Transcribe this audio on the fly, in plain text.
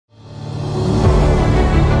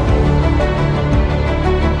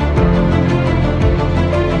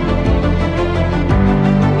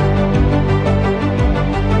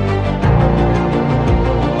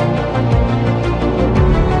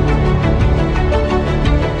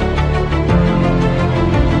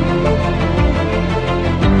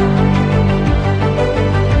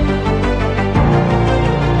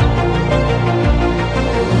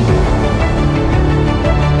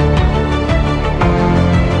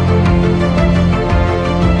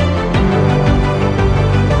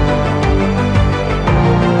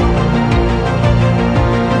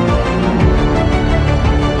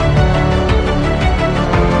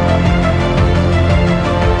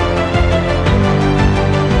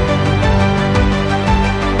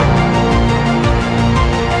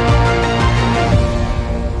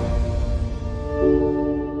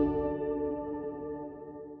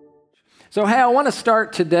So, hey, I want to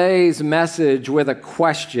start today's message with a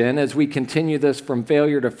question as we continue this From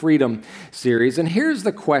Failure to Freedom series. And here's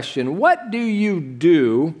the question: what do you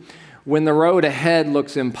do when the road ahead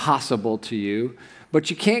looks impossible to you, but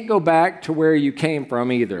you can't go back to where you came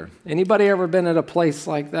from either? Anybody ever been at a place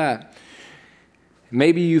like that?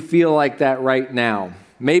 Maybe you feel like that right now.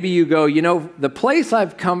 Maybe you go, the place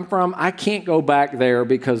I've come from, I can't go back there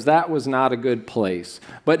because that was not a good place.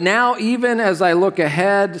 But now, even as I look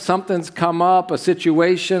ahead, something's come up, a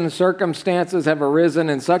situation, circumstances have arisen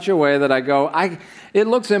in such a way that I go, it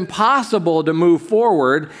looks impossible to move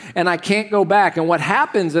forward, and I can't go back. And what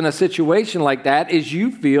happens in a situation like that is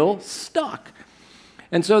you feel stuck.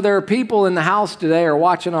 And so there are people in the house today or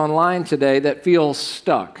watching online today that feel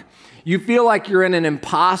stuck. You feel like you're in an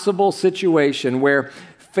impossible situation where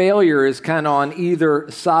failure is kind of on either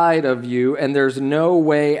side of you, and there's no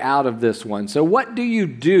way out of this one. So what do you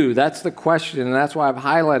do? That's the question, and that's why I've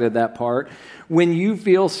highlighted that part. When you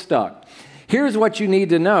feel stuck, here's what you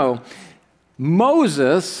need to know.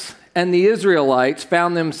 Moses and the Israelites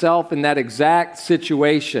found themselves in that exact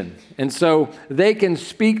situation. And so they can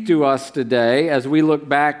speak to us today as we look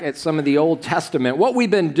back at some of the Old Testament. What we've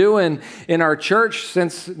been doing in our church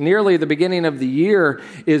since nearly the beginning of the year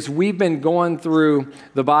is we've been going through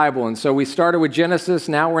the Bible. And so we started with Genesis,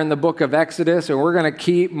 now we're in the book of Exodus, and we're going to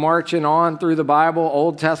keep marching on through the Bible,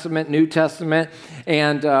 Old Testament, New Testament,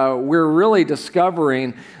 and we're really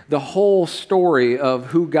discovering the whole story of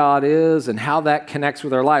who God is and how that connects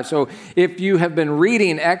with our lives. So if you have been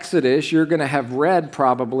reading Exodus, you're going to have read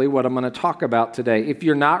probably what I'm going to talk about today. If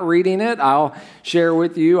you're not reading it, I'll share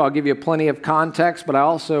with you. I'll give you plenty of context, but I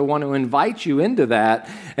also want to invite you into that.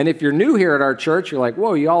 And if you're new here at our church, you're like,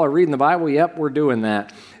 whoa, y'all are reading the Bible? Yep, we're doing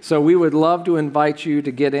that. So we would love to invite you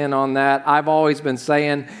to get in on that. I've always been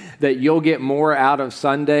saying that you'll get more out of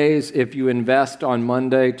Sundays if you invest on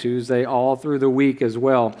Monday, Tuesday, all through the week as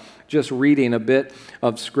well. Just reading a bit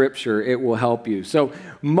of Scripture, it will help you. So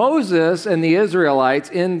Moses and the Israelites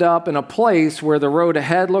end up in a place where the road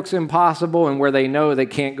ahead looks impossible and where they know they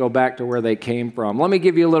can't go back to where they came from. Let me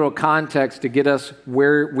give you a little context to get us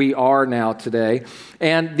where we are now today.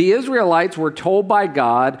 And the Israelites were told by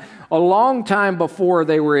God a long time before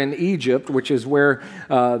they were in Egypt, which is where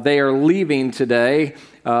they are leaving today.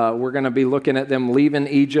 We're going to be looking at them leaving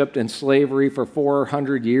Egypt in slavery for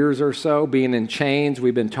 400 years or so, being in chains.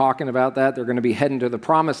 We've been talking about that. They're going to be heading to the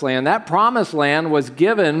Promised Land. That Promised Land was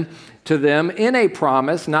given to them in a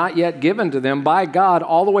promise, not yet given to them by God,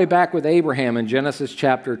 all the way back with Abraham in Genesis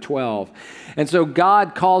chapter 12. And so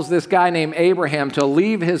God calls this guy named Abraham to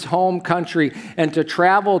leave his home country and to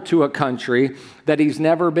travel to a country that he's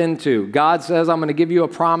never been to. God says, I'm going to give you a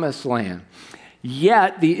promised land.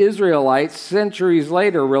 Yet the Israelites, centuries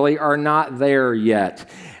later really, are not there yet.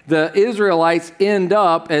 The Israelites end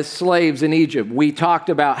up as slaves in Egypt. We talked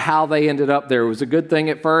about how they ended up there. It was a good thing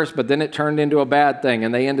at first, but then it turned into a bad thing,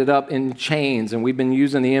 and they ended up in chains. And we've been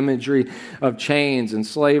using the imagery of chains and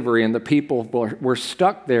slavery, and the people were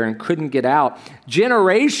stuck there and couldn't get out.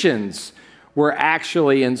 Generations were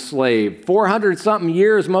actually enslaved. 400-something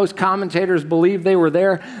years, most commentators believe they were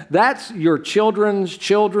there. That's your children's.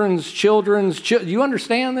 You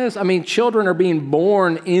understand this? I mean, children are being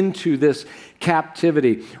born into this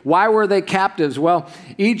captivity. Why were they captives? Well,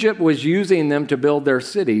 Egypt was using them to build their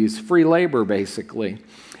cities, free labor, basically.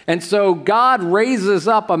 And so God raises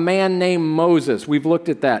up a man named Moses, we've looked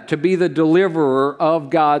at that, to be the deliverer of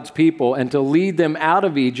God's people and to lead them out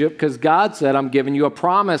of Egypt, because God said, I'm giving you a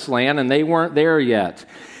promised land, and they weren't there yet.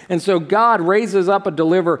 And so God raises up a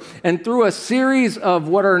deliverer, and through a series of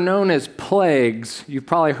what are known as plagues, you've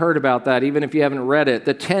probably heard about that, even if you haven't read it,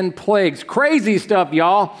 the 10 plagues, crazy stuff,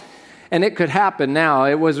 y'all. And it could happen now.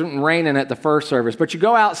 It wasn't raining at the first service. But you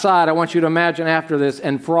go outside, I want you to imagine after this,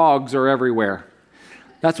 and frogs are everywhere.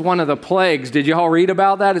 That's one of the plagues. Did you all read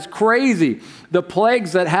about that? It's crazy. The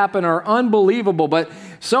plagues that happen are unbelievable, but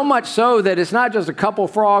so much so that it's not just a couple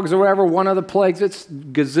frogs or whatever, one of the plagues, it's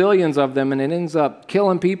gazillions of them, and it ends up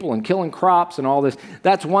killing people and killing crops and all this.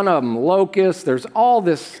 That's one of them. Locusts, there's all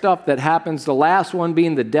this stuff that happens, the last one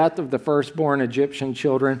being the death of the firstborn Egyptian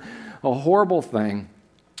children, a horrible thing.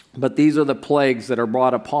 But these are the plagues that are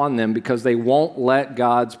brought upon them because they won't let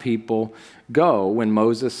God's people go when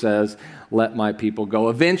Moses says, let my people go.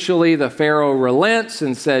 Eventually, the Pharaoh relents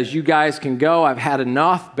and says, you guys can go. I've had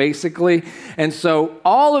enough, basically. And so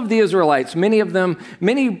all of the Israelites, many of them,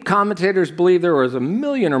 many commentators believe there was 1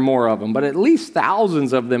 million or more of them, but at least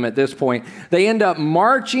thousands of them at this point, they end up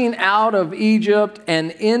marching out of Egypt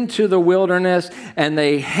and into the wilderness, and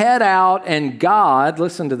they head out, and God,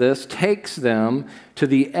 listen to this, takes them to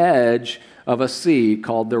the edge of a sea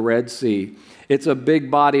called the Red Sea. It's a big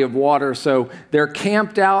body of water. So they're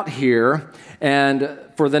camped out here and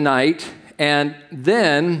for the night. And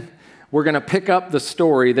then we're going to pick up the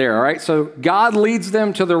story there, all right? So God leads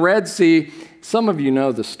them to the Red Sea. Some of you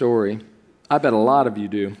know the story. I bet a lot of you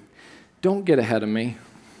do. Don't get ahead of me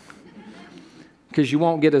because you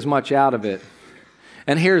won't get as much out of it.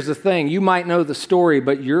 And here's the thing. You might know the story,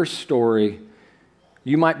 but your story,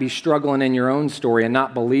 you might be struggling in your own story and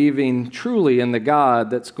not believing truly in the God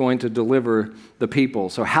that's going to deliver the people.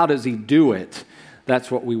 So how does he do it? That's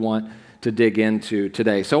what we want to dig into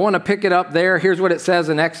today. So I want to pick it up there. Here's what it says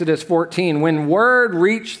in Exodus 14. When word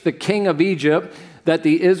reached the king of Egypt that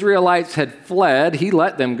the Israelites had fled, he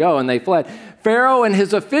let them go and they fled. Pharaoh and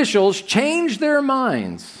his officials changed their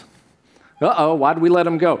minds. Why did we let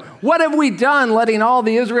them go? What have we done letting all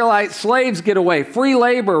the Israelite slaves get away? Free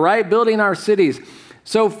labor, right? Building our cities.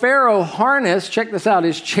 So Pharaoh harnessed, check this out,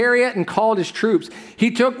 his chariot and called his troops. He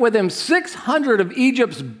took with him 600 of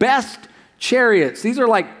Egypt's best chariots. These are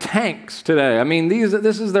like tanks today. I mean,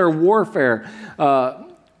 this is their warfare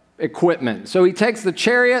equipment. So he takes the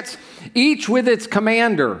chariots, each with its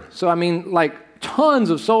commander. So I mean, like tons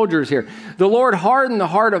of soldiers here. The Lord hardened the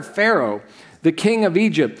heart of Pharaoh, the king of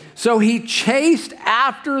Egypt. So he chased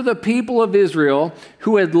after the people of Israel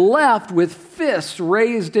who had left with fists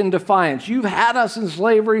raised in defiance. You've had us in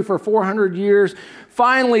slavery for 400 years.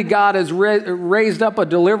 Finally, God has raised up a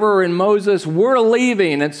deliverer in Moses. We're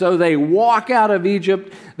leaving. And so they walk out of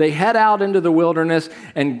Egypt. They head out into the wilderness,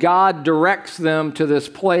 and God directs them to this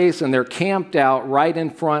place, and they're camped out right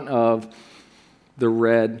in front of the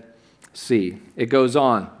Red Sea. It goes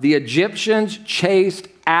on. The Egyptians chased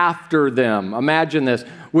after them. Imagine this.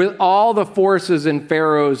 With all the forces in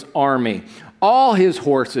Pharaoh's army, all his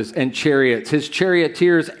horses and chariots, his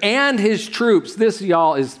charioteers and his troops. This,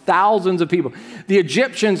 y'all, is thousands of people. The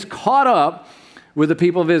Egyptians caught up with the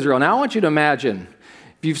people of Israel. Now, I want you to imagine,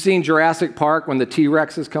 if you've seen Jurassic Park when the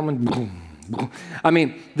T-Rex is coming, boom, boom. I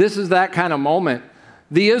mean, this is that kind of moment.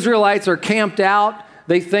 The Israelites are camped out.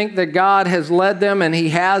 They think that God has led them, and he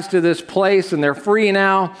has, to this place, and they're free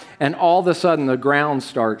now. And all of a sudden, the ground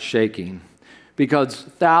starts shaking because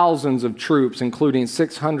thousands of troops, including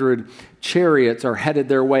 600 chariots, are headed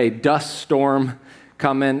their way. Dust storm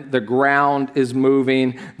coming. The ground is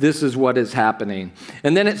moving. This is what is happening.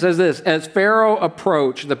 And then it says this: as Pharaoh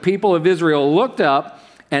approached, the people of Israel looked up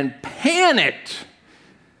and panicked.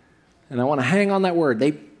 And I want to hang on that word.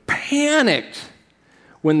 They panicked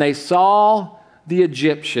when they saw the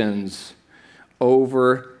Egyptians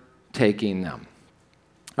overtaking them.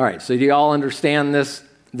 All right, so do you all understand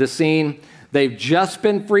the scene? They've just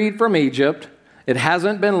been freed from Egypt. It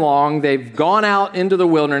hasn't been long. They've gone out into the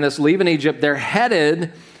wilderness, leaving Egypt. They're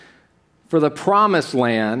headed for the promised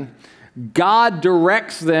land. God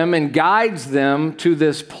directs them and guides them to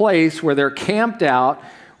this place where they're camped out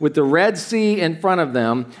with the Red Sea in front of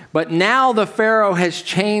them. But now the Pharaoh has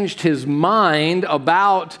changed his mind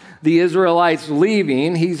about the Israelites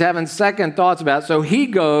leaving. He's having second thoughts about it. So he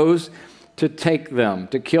goes to take them,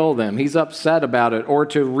 to kill them. He's upset about it, or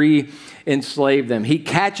to re-enslave them. He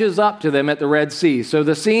catches up to them at the Red Sea. So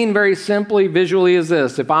the scene very simply, visually, is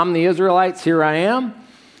this. If I'm the Israelites, here I am.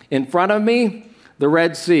 In front of me, the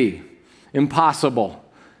Red Sea. Impossible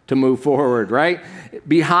to move forward, right?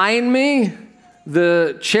 Behind me,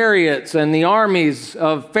 the chariots and the armies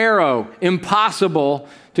of Pharaoh. Impossible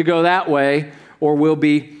to go that way, or we'll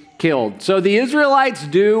be killed. So the Israelites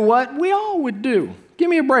do what we all would do. Give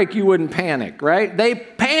me a break, you wouldn't panic, right? They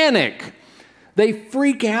panic. They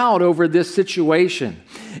freak out over this situation.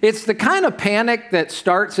 It's the kind of panic that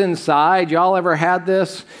starts inside. Y'all ever had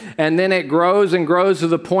this? And then it grows and grows to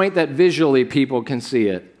the point that visually people can see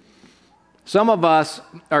it. Some of us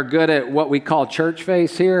are good at what we call church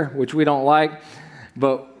face here, which we don't like,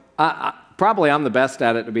 but probably I'm the best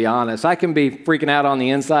at it, to be honest. I can be freaking out on the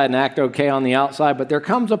inside and act okay on the outside, but there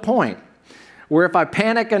comes a point where if I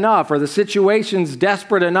panic enough or the situation's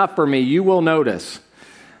desperate enough for me, you will notice.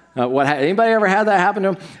 Anybody ever had that happen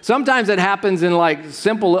to them? Sometimes it happens in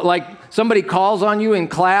simple, like somebody calls on you in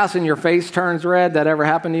class and your face turns red. That ever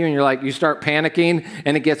happened to you? And you start panicking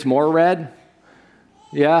and it gets more red?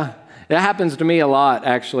 Yeah. It happens to me a lot,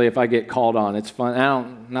 actually, if I get called on. It's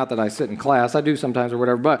fun. Not that I sit in class. I do sometimes or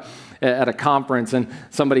whatever, but at a conference and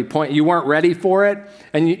somebody you weren't ready for it.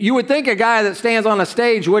 And you would think a guy that stands on a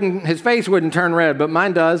stage his face wouldn't turn red, but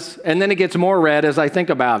mine does. And then it gets more red as I think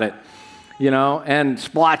about it, and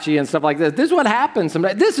splotchy and stuff like this. This is what happens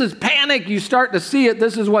sometimes. This is panic. You start to see it.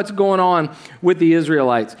 This is what's going on with the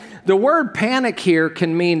Israelites. The word panic here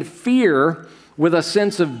can mean fear with a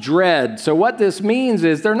sense of dread. So what this means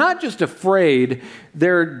is they're not just afraid,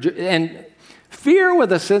 and Fear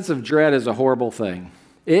with a sense of dread is a horrible thing.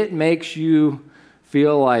 It makes you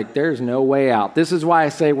feel like there's no way out. This is why I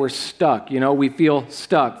say we're stuck. We feel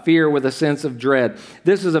stuck. Fear with a sense of dread.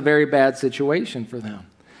 This is a very bad situation for them.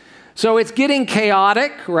 So it's getting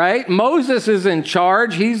chaotic, right? Moses is in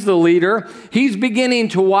charge. He's the leader. He's beginning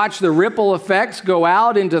to watch the ripple effects go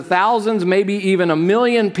out into thousands, maybe even 1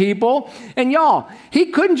 million people. And y'all, he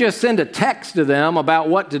couldn't just send a text to them about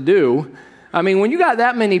what to do. I mean, when you got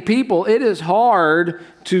that many people, it is hard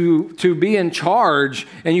to be in charge,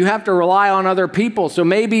 and you have to rely on other people. So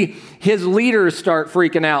maybe his leaders start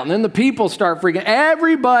freaking out, and then the people start freaking out.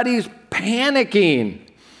 Everybody's panicking,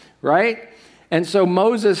 right? And so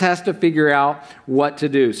Moses has to figure out what to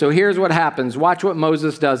do. So here's what happens. Watch what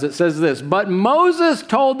Moses does. It says this, "But Moses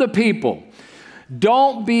told the people,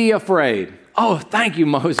 'Don't be afraid.'" Oh, thank you,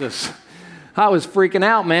 Moses. I was freaking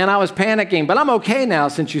out, man. I was panicking, but I'm okay now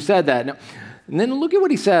since you said that. And then look at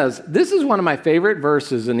what he says. This is one of my favorite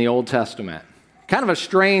verses in the Old Testament. Kind of a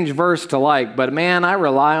strange verse to like, but man, I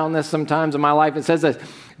rely on this sometimes in my life. It says this,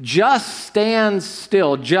 just stand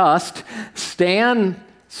still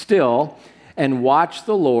and watch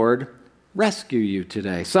the Lord rescue you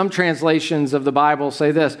today. Some translations of the Bible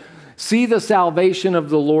say this, see the salvation of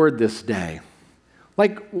the Lord this day.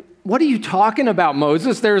 Like, what are you talking about,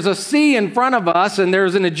 Moses? There's a sea in front of us, and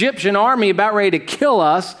there's an Egyptian army about ready to kill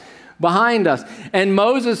us behind us. And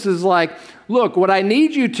Moses is like, look, what I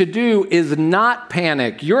need you to do is not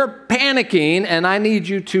panic. You're panicking, and I need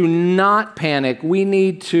you to not panic. We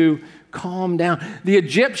need to calm down. The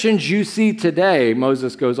Egyptians you see today,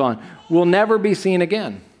 Moses goes on, will never be seen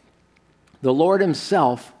again. The Lord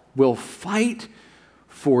himself will fight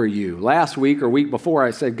for you. Last week or week before,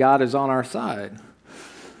 I said God is on our side.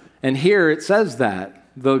 And here it says that.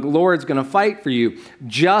 The Lord's going to fight for you.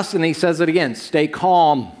 And he says it again, stay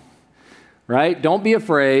calm, right? Don't be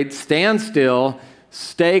afraid. Stand still.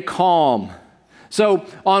 Stay calm. So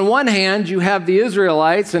on one hand, you have the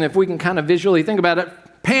Israelites, and if we can kind of visually think about it,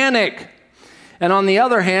 panic. And on the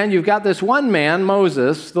other hand, you've got this one man,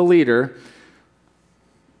 Moses, the leader.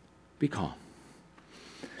 Be calm.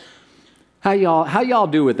 How y'all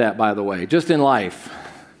do with that, by the way, just in life?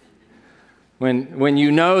 When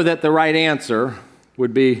you know that the right answer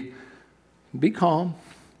would be calm,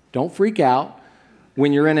 don't freak out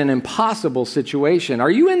when you're in an impossible situation.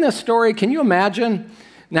 Are you in this story? Can you imagine?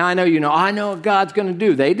 Now I know what God's going to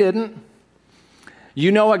do. They didn't.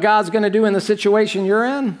 You know what God's going to do in the situation you're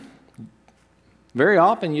in? Very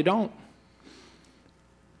often you don't.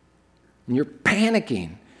 And you're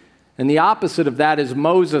panicking. And the opposite of that is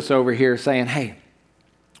Moses over here saying, hey,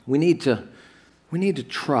 we need to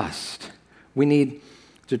trust. We need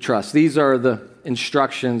to trust. These are the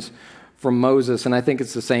instructions from Moses, and I think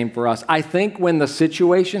it's the same for us. I think when the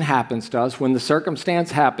situation happens to us, when the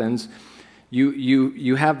circumstance happens,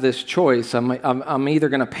 you have this choice. I'm either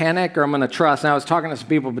going to panic or I'm going to trust. And I was talking to some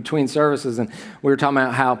people between services, and we were talking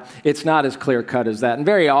about how it's not as clear-cut as that. And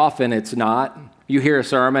very often it's not. You hear a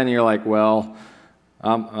sermon, and you're like, well,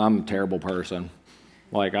 I'm a terrible person.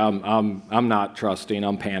 Like, I'm not trusting,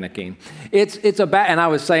 I'm panicking. And I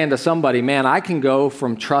was saying to somebody, man, I can go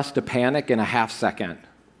from trust to panic in a half second.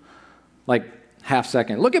 Like, half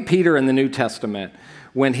second. Look at Peter in the New Testament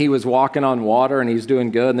when he was walking on water and he's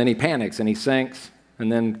doing good, and then he panics and he sinks,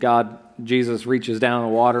 and then Jesus reaches down in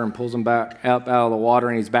the water and pulls him back up out of the water,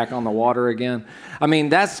 and he's back on the water again. I mean,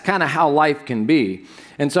 that's kind of how life can be.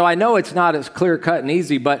 And so I know it's not as clear-cut and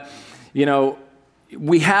easy, but,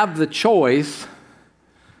 we have the choice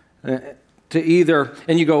to either,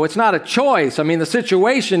 and you go, it's not a choice. I mean, the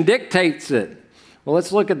situation dictates it. Well,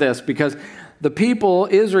 let's look at this, because the people,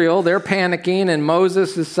 Israel, they're panicking, and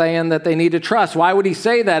Moses is saying that they need to trust. Why would he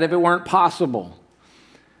say that if it weren't possible?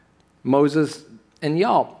 Moses, and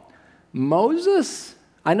y'all, Moses,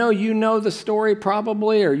 I know you know the story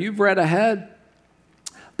probably, or you've read ahead,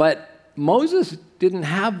 but Moses didn't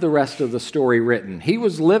have the rest of the story written. He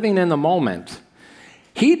was living in the moment.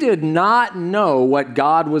 He did not know what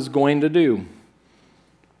God was going to do.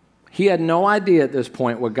 He had no idea at this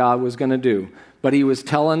point what God was going to do, but he was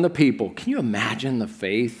telling the people. Can you imagine the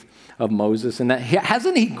faith of Moses? And that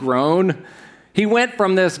hasn't he grown? He went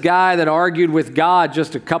from this guy that argued with God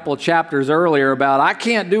just a couple of chapters earlier about, I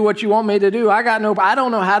can't do what you want me to do. I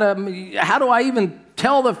don't know how do I even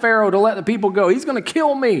tell the Pharaoh to let the people go? He's going to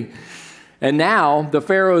kill me. And now the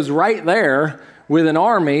Pharaoh's right there with an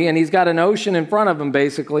army, and he's got an ocean in front of him,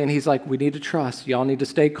 basically, and he's like, we need to trust. Y'all need to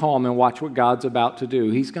stay calm and watch what God's about to do.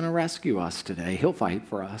 He's going to rescue us today. He'll fight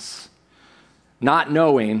for us. Not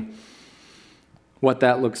knowing what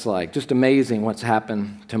that looks like. Just amazing what's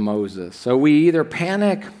happened to Moses. So we either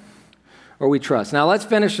panic or we trust? Now let's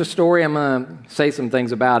finish the story. I'm going to say some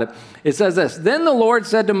things about it. It says this, then the Lord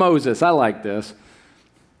said to Moses, I like this,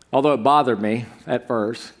 although it bothered me at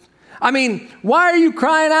first. I mean, why are you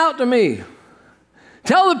crying out to me?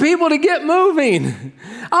 Tell the people to get moving.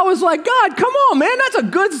 I was like, God, come on, man. That's a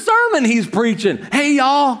good sermon he's preaching. Hey,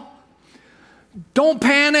 y'all, don't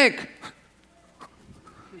panic.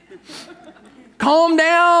 Calm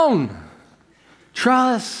down.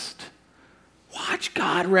 Trust. Watch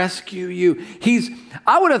God rescue you.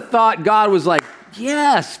 I would have thought God was like,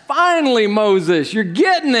 yes, finally, Moses, you're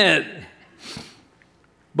getting it.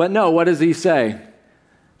 But no, what does he say?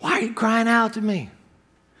 Why are you crying out to me?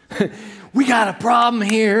 We got a problem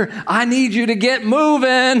here. I need you to get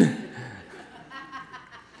moving.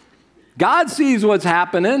 God sees what's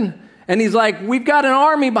happening, and he's like, we've got an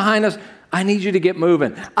army behind us. I need you to get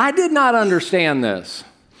moving. I did not understand this.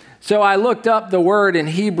 So I looked up the word in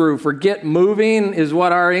Hebrew for get moving is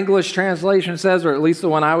what our English translation says, or at least the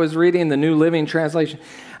one I was reading, the New Living Translation.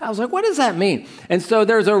 I was like, what does that mean? And so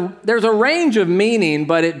there's a range of meaning,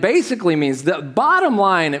 but it basically means, the bottom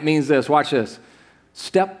line, it means this. Watch this.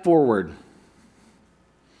 Step forward.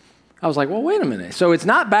 I was like, well, wait a minute. So it's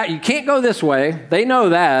not back. You can't go this way. They know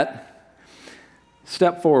that.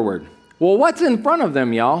 Step forward. Well, what's in front of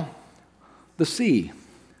them, y'all? The sea.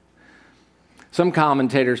 Some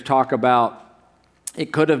commentators talk about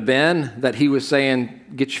it could have been that he was saying,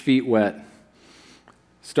 get your feet wet.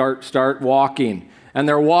 Start walking. And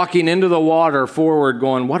they're walking into the water forward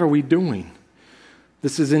going, what are we doing?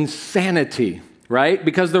 This is insanity, right?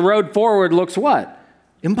 Because the road forward looks what?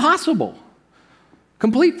 Impossible.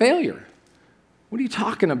 Complete failure. What are you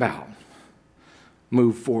talking about?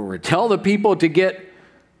 Move forward. Tell the people to get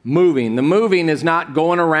moving. The moving is not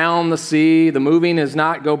going around the sea. The moving is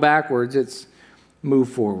not go backwards. It's move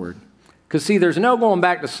forward. Because see, there's no going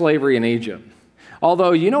back to slavery in Egypt.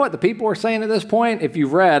 Although, you know what the people are saying at this point? If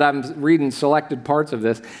you've read, I'm reading selected parts of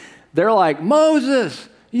this. They're like, Moses,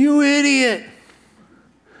 you idiot.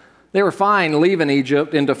 They were fine leaving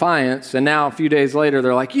Egypt in defiance, and now a few days later,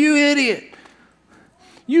 they're like, you idiot.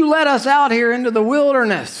 You let us out here into the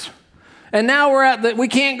wilderness, and now we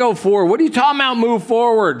can't go forward. What are you talking about, move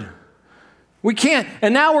forward? We can't,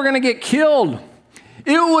 and now we're going to get killed.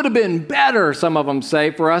 It would have been better, some of them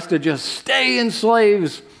say, for us to just stay in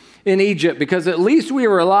slaves in Egypt, because at least we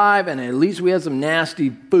were alive and at least we had some nasty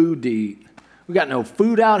food to eat. We got no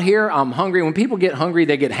food out here. I'm hungry. When people get hungry,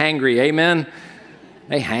 they get hangry. Amen?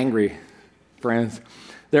 They hangry, friends.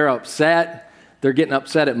 They're upset. They're getting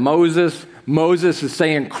upset at Moses. Moses is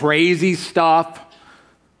saying crazy stuff.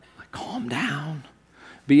 Like, calm down.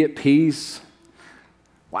 Be at peace.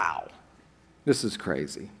 Wow. This is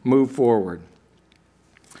crazy. Move forward.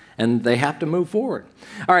 And they have to move forward.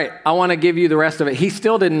 All right, I want to give you the rest of it. He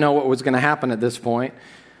still didn't know what was going to happen at this point.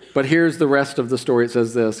 But here's the rest of the story. It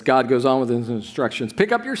says this. God goes on with his instructions.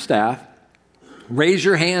 Pick up your staff. Raise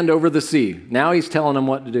your hand over the sea. Now he's telling them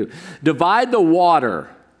what to do. Divide the water.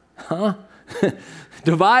 Huh?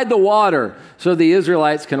 Divide the water so the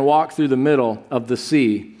Israelites can walk through the middle of the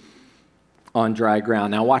sea on dry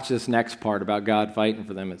ground. Now watch this next part about God fighting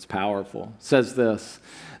for them. It's powerful. It says this.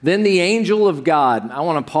 Then the angel of God, I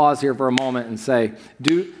want to pause here for a moment and say,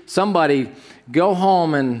 somebody go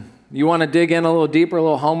home and you want to dig in a little deeper, a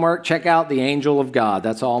little homework, check out the angel of God.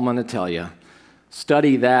 That's all I'm going to tell you.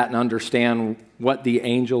 Study that and understand what the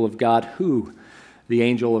angel of God, who the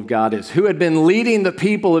angel of God is, who had been leading the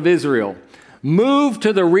people of Israel, moved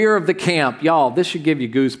to the rear of the camp. Y'all, this should give you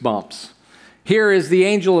goosebumps. Here is the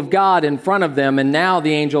angel of God in front of them, and now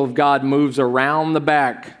the angel of God moves around the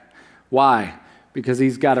back. Why? Because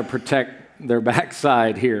he's got to protect their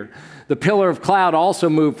backside here. The pillar of cloud also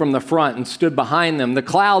moved from the front and stood behind them. The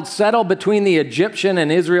cloud settled between the Egyptian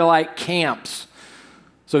and Israelite camps.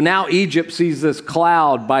 So now Egypt sees this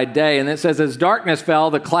cloud by day, and it says, as darkness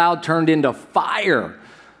fell, the cloud turned into fire,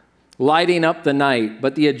 lighting up the night.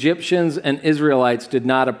 But the Egyptians and Israelites did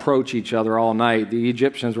not approach each other all night. The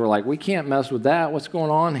Egyptians were like, we can't mess with that. What's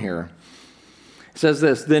going on here? It says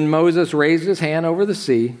this, then Moses raised his hand over the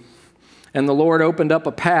sea, and the Lord opened up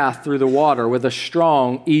a path through the water with a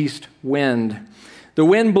strong east wind. The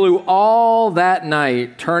wind blew all that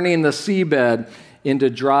night, turning the seabed into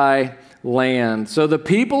dry land. So the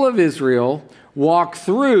people of Israel walked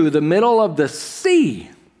through the middle of the sea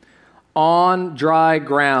on dry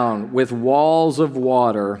ground with walls of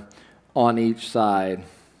water on each side.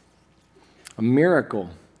 A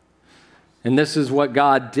miracle. And this is what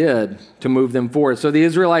God did to move them forward. So the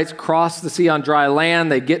Israelites cross the sea on dry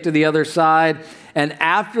land. They get to the other side. And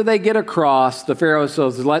after they get across, the Pharaoh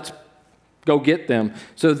says, let's go get them.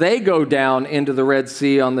 So they go down into the Red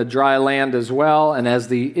Sea on the dry land as well. And as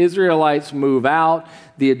the Israelites move out,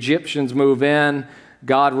 the Egyptians move in.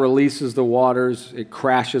 God releases the waters. It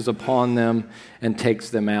crashes upon them and takes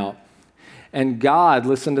them out. And God,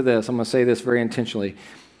 listen to this, I'm going to say this very intentionally,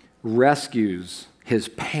 rescues his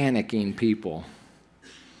panicking people.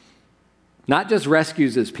 Not just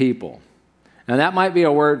rescues his people. And that might be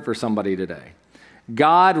a word for somebody today.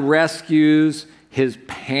 God rescues his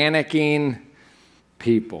panicking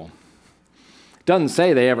people. It doesn't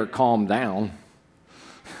say they ever calm down.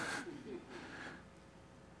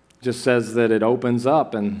 It just says that it opens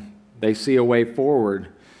up and they see a way forward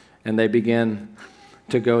and they begin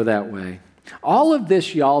to go that way. All of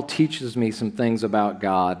this, y'all, teaches me some things about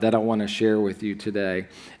God that I want to share with you today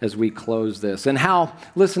as we close this. And how,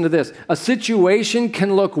 listen to this, a situation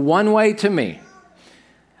can look one way to me,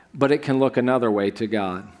 but it can look another way to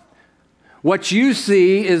God. What you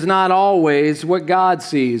see is not always what God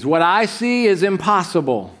sees. What I see is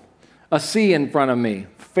impossible. A sea in front of me,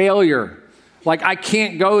 failure. Like I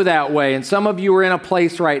can't go that way. And some of you are in a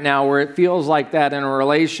place right now where it feels like that in a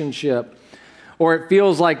relationship. Or it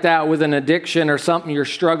feels like that with an addiction or something you're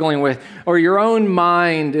struggling with. Or your own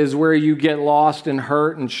mind is where you get lost and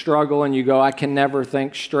hurt and struggle and you go, I can never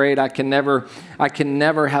think straight. I can never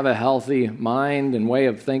have a healthy mind and way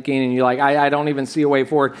of thinking. And you're like, I don't even see a way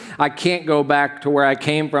forward. I can't go back to where I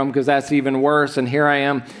came from because that's even worse. And here I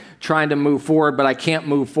am trying to move forward, but I can't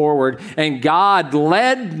move forward. And God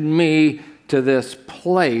led me to this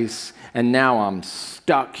place, and now I'm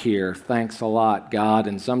stuck here. Thanks a lot, God.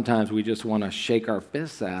 And sometimes we just want to shake our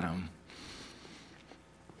fists at him.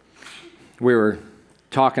 We were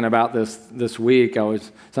talking about this week.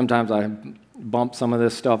 Sometimes I bump some of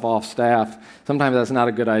this stuff off staff. Sometimes that's not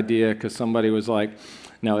a good idea because somebody was like,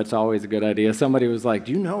 no, it's always a good idea. Somebody was like,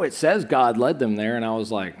 do you know it says God led them there? And I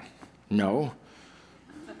was like, no.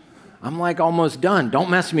 I'm like almost done. Don't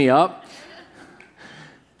mess me up.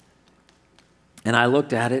 And I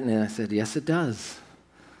looked at it and I said, yes, it does.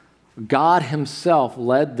 God himself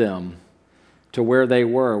led them to where they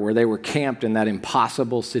were camped in that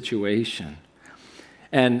impossible situation.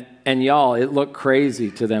 And y'all, it looked crazy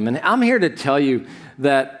to them. And I'm here to tell you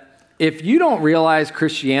that if you don't realize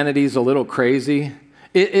Christianity is a little crazy,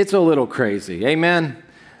 it's a little crazy. Amen?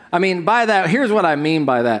 I mean, by that, here's what I mean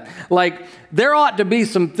by that. Like, there ought to be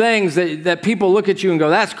some things that people look at you and go,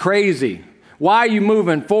 that's crazy. Why are you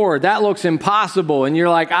moving forward? That looks impossible. And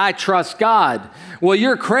you're like, I trust God. Well,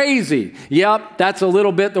 you're crazy. Yep, that's a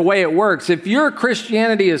little bit the way it works. If your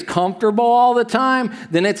Christianity is comfortable all the time,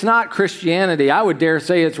 then it's not Christianity. I would dare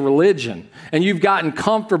say it's religion. And you've gotten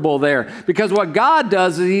comfortable there. Because what God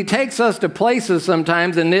does is he takes us to places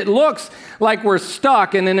sometimes and it looks like we're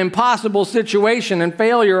stuck in an impossible situation and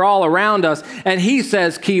failure all around us. And he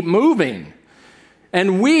says, keep moving.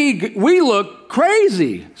 And we look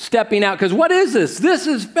crazy stepping out. Because what is this? This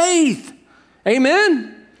is faith.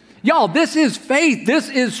 Amen? Y'all, this is faith. This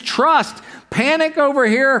is trust. Panic over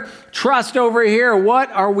here, trust over here. What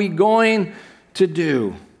are we going to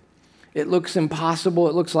do? It looks impossible.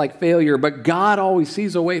 It looks like failure. But God always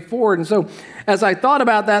sees a way forward. And so as I thought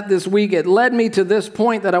about that this week, it led me to this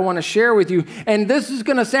point that I want to share with you. And this is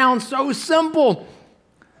going to sound so simple.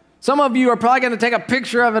 Some of you are probably going to take a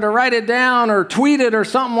picture of it or write it down or tweet it or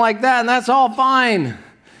something like that, and that's all fine.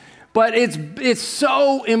 But it's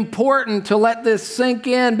so important to let this sink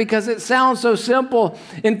in because it sounds so simple.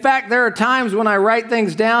 In fact, there are times when I write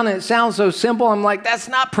things down and it sounds so simple, I'm like, that's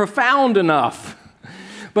not profound enough.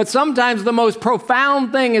 But sometimes the most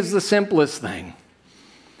profound thing is the simplest thing.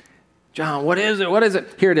 John, what is it? What is it?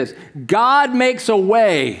 Here it is. God makes a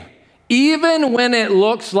way even when it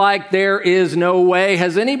looks like there is no way.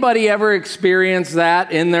 Has anybody ever experienced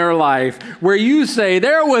that in their life where you say,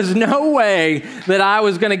 there was no way that I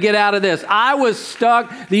was going to get out of this. I was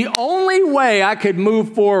stuck. The only way I could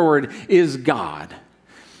move forward is God.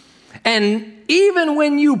 And even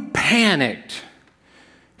when you panicked,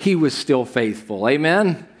 he was still faithful.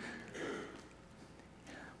 Amen?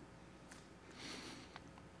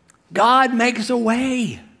 God makes a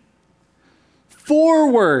way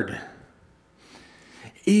forward.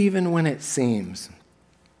 Even when it seems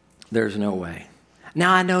there's no way.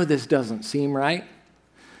 Now, I know this doesn't seem right.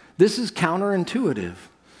 This is counterintuitive.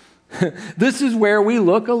 This is where we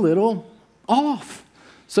look a little off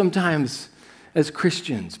sometimes as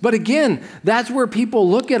Christians. But again, that's where people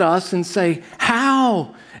look at us and say,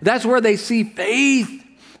 how? That's where they see faith.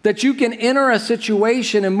 That you can enter a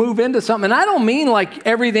situation and move into something. And I don't mean like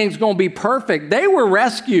everything's going to be perfect. They were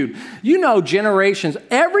rescued. You know, generations.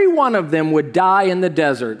 Every one of them would die in the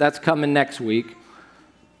desert. That's coming next week.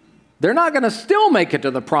 They're not going to still make it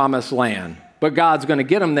to the promised land, but God's going to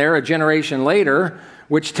get them there a generation later,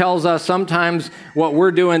 which tells us sometimes what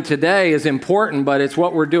we're doing today is important, but it's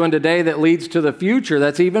what we're doing today that leads to the future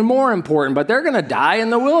that's even more important. But they're going to die in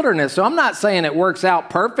the wilderness. So I'm not saying it works out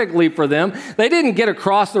perfectly for them. They didn't get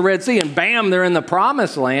across the Red Sea and bam, they're in the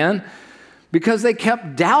promised land, because they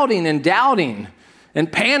kept doubting and doubting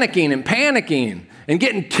and panicking and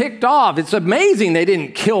getting ticked off. It's amazing they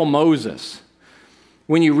didn't kill Moses.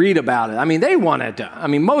 When you read about it, I mean, they wanted to. I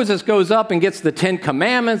mean, Moses goes up and gets the 10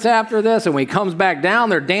 Commandments after this, and when he comes back down,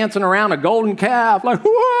 they're dancing around a golden calf, like,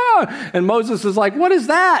 whoa! And Moses is like, what is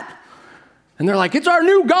that? And they're like, it's our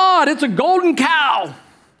new God. It's a golden cow.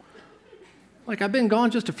 Like, I've been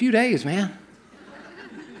gone just a few days, man.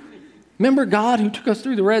 Remember God who took us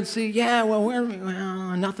through the Red Sea? Yeah, well,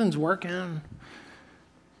 nothing's working.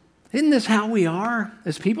 Isn't this how we are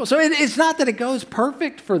as people? So it's not that it goes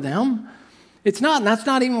perfect for them. It's not, and that's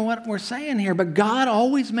not even what we're saying here, but God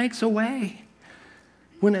always makes a way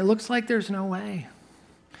when it looks like there's no way.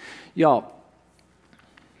 Y'all,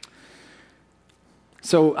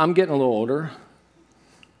 so I'm getting a little older,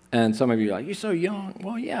 and some of you are like, you're so young.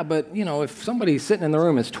 Well, yeah, but, you know, if somebody sitting in the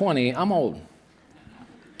room is 20, I'm old,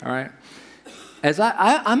 all right? As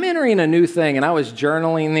I'm entering a new thing, and I was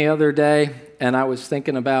journaling the other day, and I was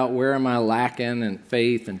thinking about where am I lacking in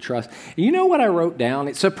faith and trust. You know what I wrote down?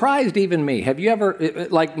 It surprised even me. Have you ever,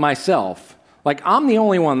 like myself, like I'm the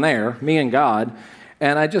only one there, me and God,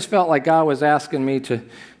 and I just felt like God was asking me to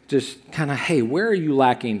just kind of, hey, where are you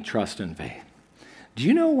lacking trust and faith? Do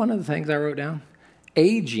you know one of the things I wrote down?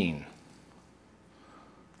 Aging.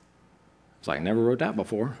 It's like I never wrote that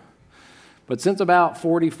before. But since about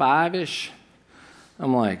 45-ish,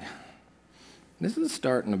 I'm like, this is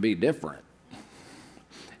starting to be different.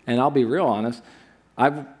 And I'll be real honest,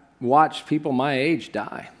 I've watched people my age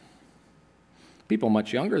die. People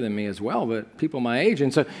much younger than me as well, but people my age.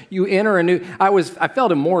 And so you enter a new, I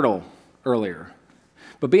felt immortal earlier.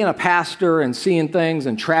 But being a pastor and seeing things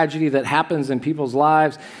and tragedy that happens in people's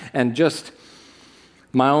lives and just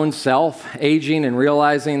my own self aging and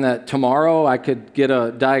realizing that tomorrow I could get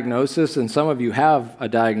a diagnosis, and some of you have a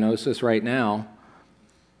diagnosis right now,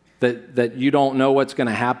 that you don't know what's going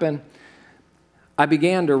to happen. I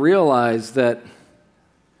began to realize that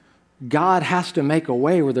God has to make a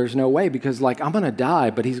way where there's no way, because like I'm going to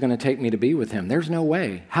die, but he's going to take me to be with him. There's no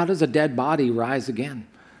way. How does a dead body rise again?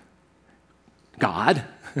 God,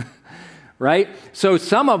 right? So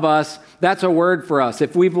some of us, that's a word for us.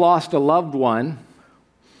 If we've lost a loved one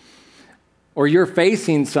or you're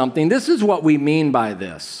facing something, this is what we mean by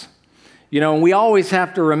this. You know, and we always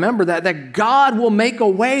have to remember that God will make a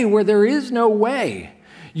way where there is no way.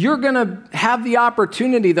 You're going to have the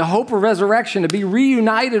opportunity, the hope of resurrection, to be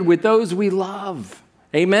reunited with those we love.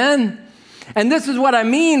 Amen? And this is what I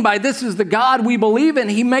mean by this is the God we believe in.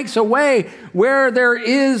 He makes a way where there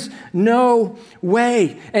is no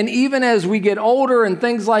way. And even as we get older and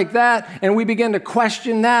things like that, and we begin to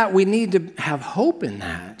question that, we need to have hope in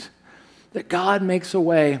that God makes a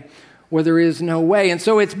way where there is no way. And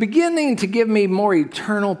so it's beginning to give me more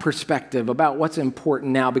eternal perspective about what's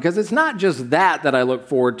important now, because it's not just that I look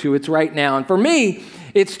forward to, it's right now. And for me,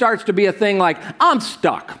 it starts to be a thing like, I'm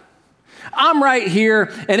stuck. I'm right here,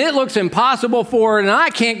 and it looks impossible forward, and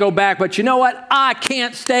I can't go back, but you know what? I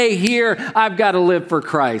can't stay here. I've got to live for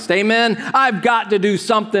Christ. Amen? I've got to do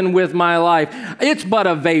something with my life. It's but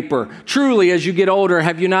a vapor. Truly, as you get older,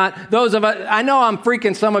 have you not? Those of us, I know I'm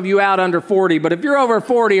freaking some of you out under 40, but if you're over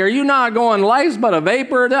 40, are you not going, life's but a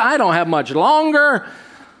vapor? I don't have much longer.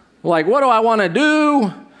 Like, what do I want to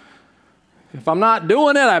do? If I'm not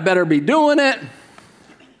doing it, I better be doing it.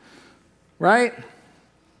 Right?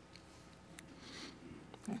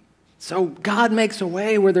 So God makes a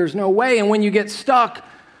way where there's no way, and when you get stuck,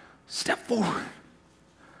 step forward.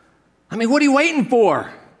 I mean, what are you waiting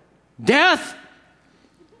for? Death?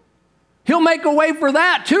 He'll make a way for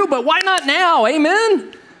that too, but why not now?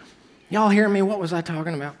 Amen? Y'all hear me? What was I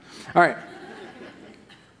talking about? All right.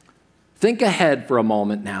 Think ahead for a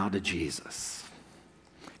moment now to Jesus,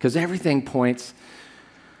 because everything points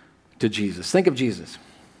to Jesus. Think of Jesus.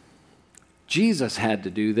 Jesus had to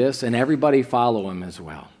do this, and everybody follow him as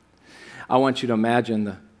well. I want you to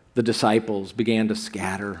imagine the disciples began to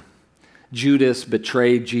scatter. Judas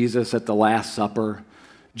betrayed Jesus at the Last Supper.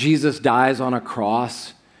 Jesus dies on a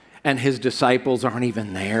cross, and his disciples aren't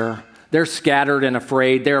even there. They're scattered and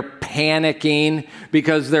afraid. They're panicking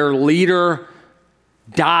because their leader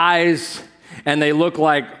dies, and they look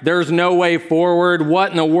like there's no way forward.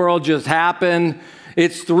 What in the world just happened?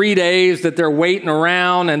 It's 3 days that they're waiting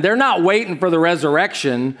around, and they're not waiting for the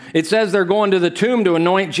resurrection. It says they're going to the tomb to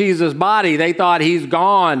anoint Jesus' body. They thought he's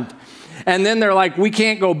gone. And then they're like, we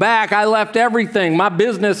can't go back. I left everything. My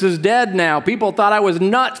business is dead now. People thought I was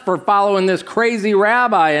nuts for following this crazy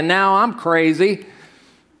rabbi, and now I'm crazy.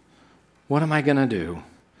 What am I going to do?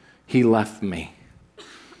 He left me.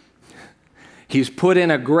 He's put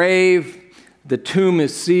in a grave. The tomb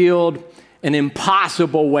is sealed. An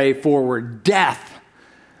impossible way forward, death.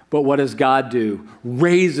 But what does God do?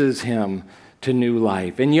 Raises him to new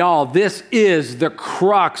life. And y'all, this is the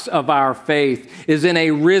crux of our faith, is in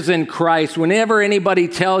a risen Christ. Whenever anybody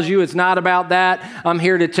tells you it's not about that, I'm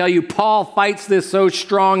here to tell you, Paul fights this so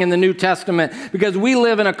strong in the New Testament because we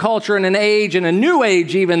live in a culture and an age, and a new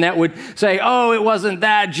age even, that would say, oh, it wasn't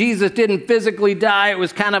that. Jesus didn't physically die. It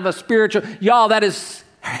was kind of a spiritual. Y'all, that is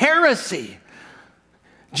heresy.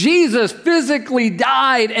 Jesus physically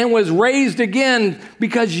died and was raised again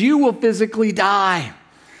because you will physically die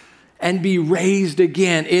and be raised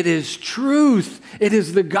again. It is truth. It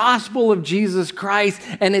is the gospel of Jesus Christ,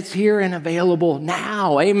 and it's here and available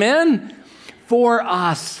now. Amen? For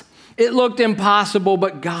us. It looked impossible,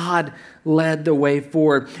 but God led the way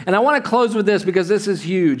forward. And I want to close with this because this is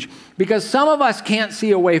huge. Because some of us can't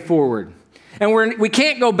see a way forward. And we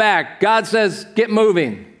can't go back. God says, get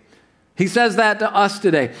moving. He says that to us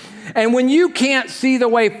today. And when you can't see the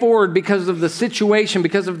way forward because of the situation,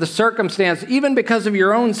 because of the circumstance, even because of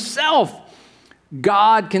your own self,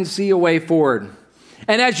 God can see a way forward.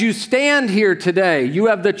 And as you stand here today, you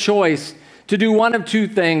have the choice to do one of two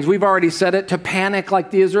things. We've already said it, to panic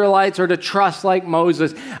like the Israelites or to trust like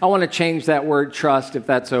Moses. I want to change that word trust, if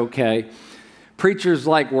that's okay. Preachers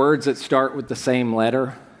like words that start with the same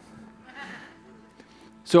letter.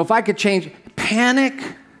 So if I could change panic,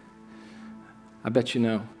 I bet you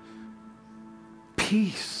know.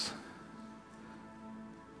 Peace.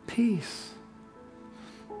 Peace.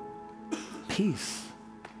 Peace.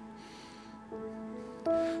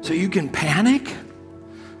 So you can panic.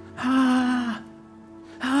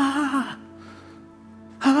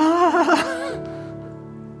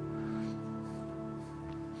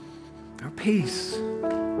 Or peace.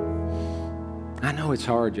 I know it's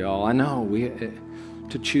hard, y'all. I know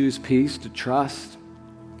to choose peace, to trust.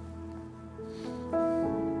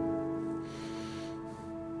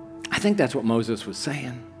 I think that's what Moses was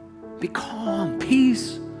saying. Be calm,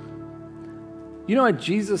 peace. You know what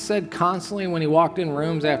Jesus said constantly when he walked in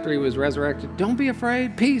rooms after he was resurrected? Don't be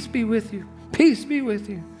afraid. Peace be with you. Peace be with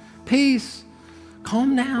you. Peace.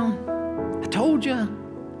 Calm down. I told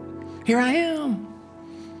you. Here I am.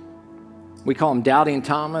 We call him Doubting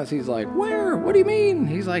Thomas. He's like, where? What do you mean?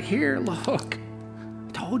 He's like, here, look.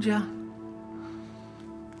 I told you.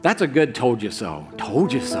 That's a good told you so.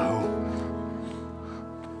 Told you so.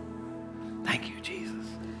 Thank you, Jesus.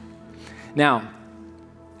 Now,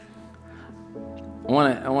 I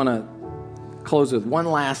want to close with one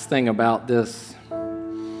last thing about this,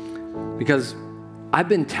 because I've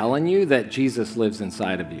been telling you that Jesus lives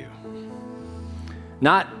inside of you.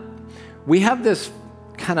 We have this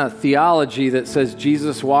kind of theology that says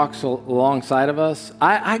Jesus walks alongside of us.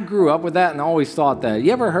 I grew up with that and always thought that.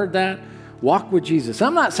 You ever heard that? Walk with Jesus.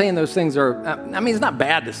 I'm not saying those things are, it's not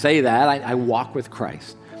bad to say that. I walk with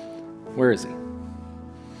Christ. Where is he?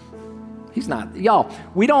 He's not. Y'all,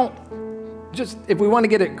 we don't, just if we want to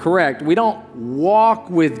get it correct, we don't walk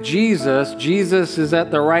with Jesus. Jesus is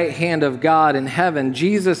at the right hand of God in heaven.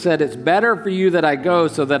 Jesus said, it's better for you that I go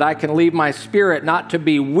so that I can leave my spirit not to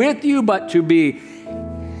be with you, but to be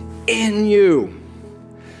in you.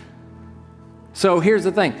 So here's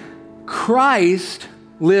the thing. Christ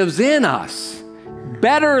lives in us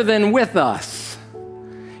better than with us.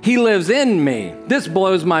 He lives in me. This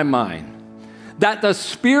blows my mind. That the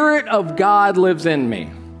Spirit of God lives in me.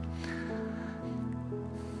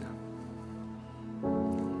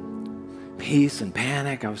 Peace and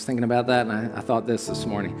panic. I was thinking about that, and I thought this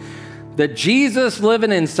morning. That Jesus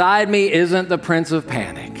living inside me isn't the Prince of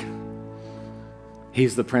Panic.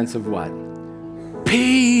 He's the Prince of what?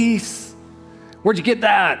 Peace. Where'd you get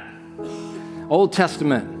that? Old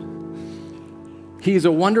Testament. He's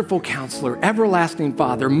a wonderful counselor, everlasting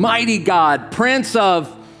Father, mighty God, Prince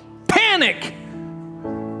of Panic.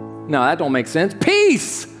 No, that don't make sense.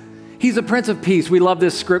 Peace. He's a Prince of Peace. We love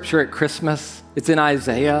this scripture at Christmas. It's in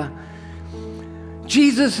Isaiah.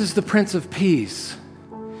 Jesus is the Prince of Peace.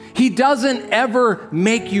 He doesn't ever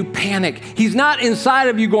make you panic. He's not inside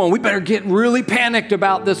of you going, we better get really panicked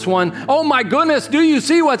about this one. Oh my goodness, do you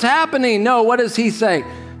see what's happening? No, what does he say?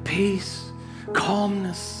 Peace,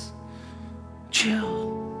 calmness,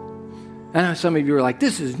 chill. I know some of you are like,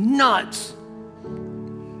 this is nuts.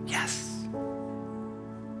 Yes.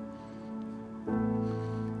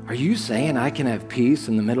 Are you saying I can have peace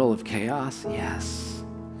in the middle of chaos? Yes.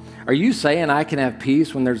 Are you saying I can have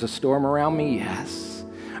peace when there's a storm around me? Yes.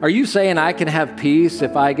 Are you saying I can have peace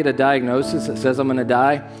if I get a diagnosis that says I'm going to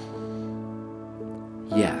die?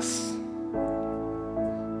 Yes.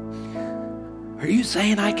 Are you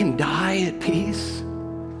saying I can die at peace?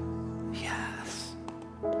 Yes.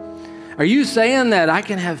 Are you saying that I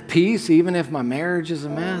can have peace even if my marriage is a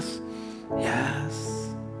mess? Yes.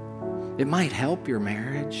 It might help your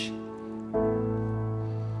marriage.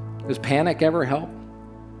 Does panic ever help?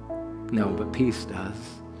 No, but peace does.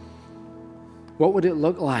 What would it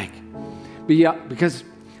look like? Because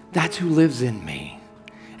that's who lives in me.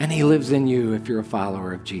 And he lives in you if you're a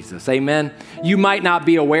follower of Jesus. Amen? You might not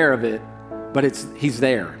be aware of it, but he's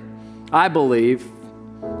there. I believe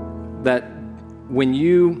that when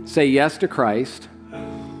you say yes to Christ,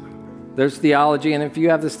 there's theology, and if you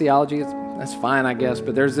have this theology, that's fine, I guess,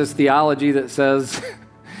 but there's this theology that says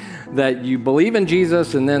that you believe in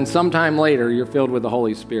Jesus and then sometime later you're filled with the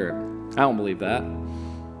Holy Spirit. I don't believe that.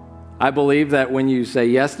 I believe that when you say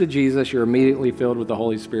yes to Jesus, you're immediately filled with the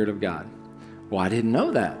Holy Spirit of God. Well, I didn't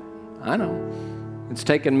know that. I know. It's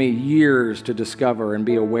taken me years to discover and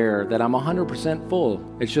be aware that I'm 100%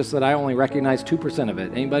 full. It's just that I only recognize 2% of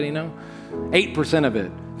it. Anybody know? 8% of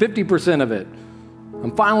it, 50% of it.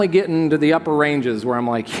 I'm finally getting to the upper ranges where I'm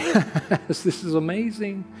like, yes, this is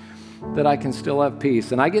amazing that I can still have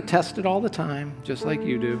peace. And I get tested all the time, just like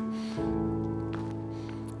you do.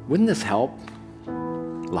 Wouldn't this help?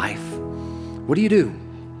 Life. What do you do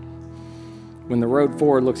when the road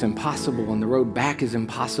forward looks impossible and the road back is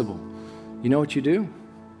impossible? You know what you do?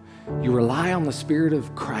 You rely on the Spirit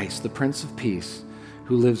of Christ, the Prince of Peace,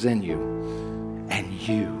 who lives in you, and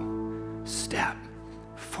you step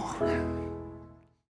forward.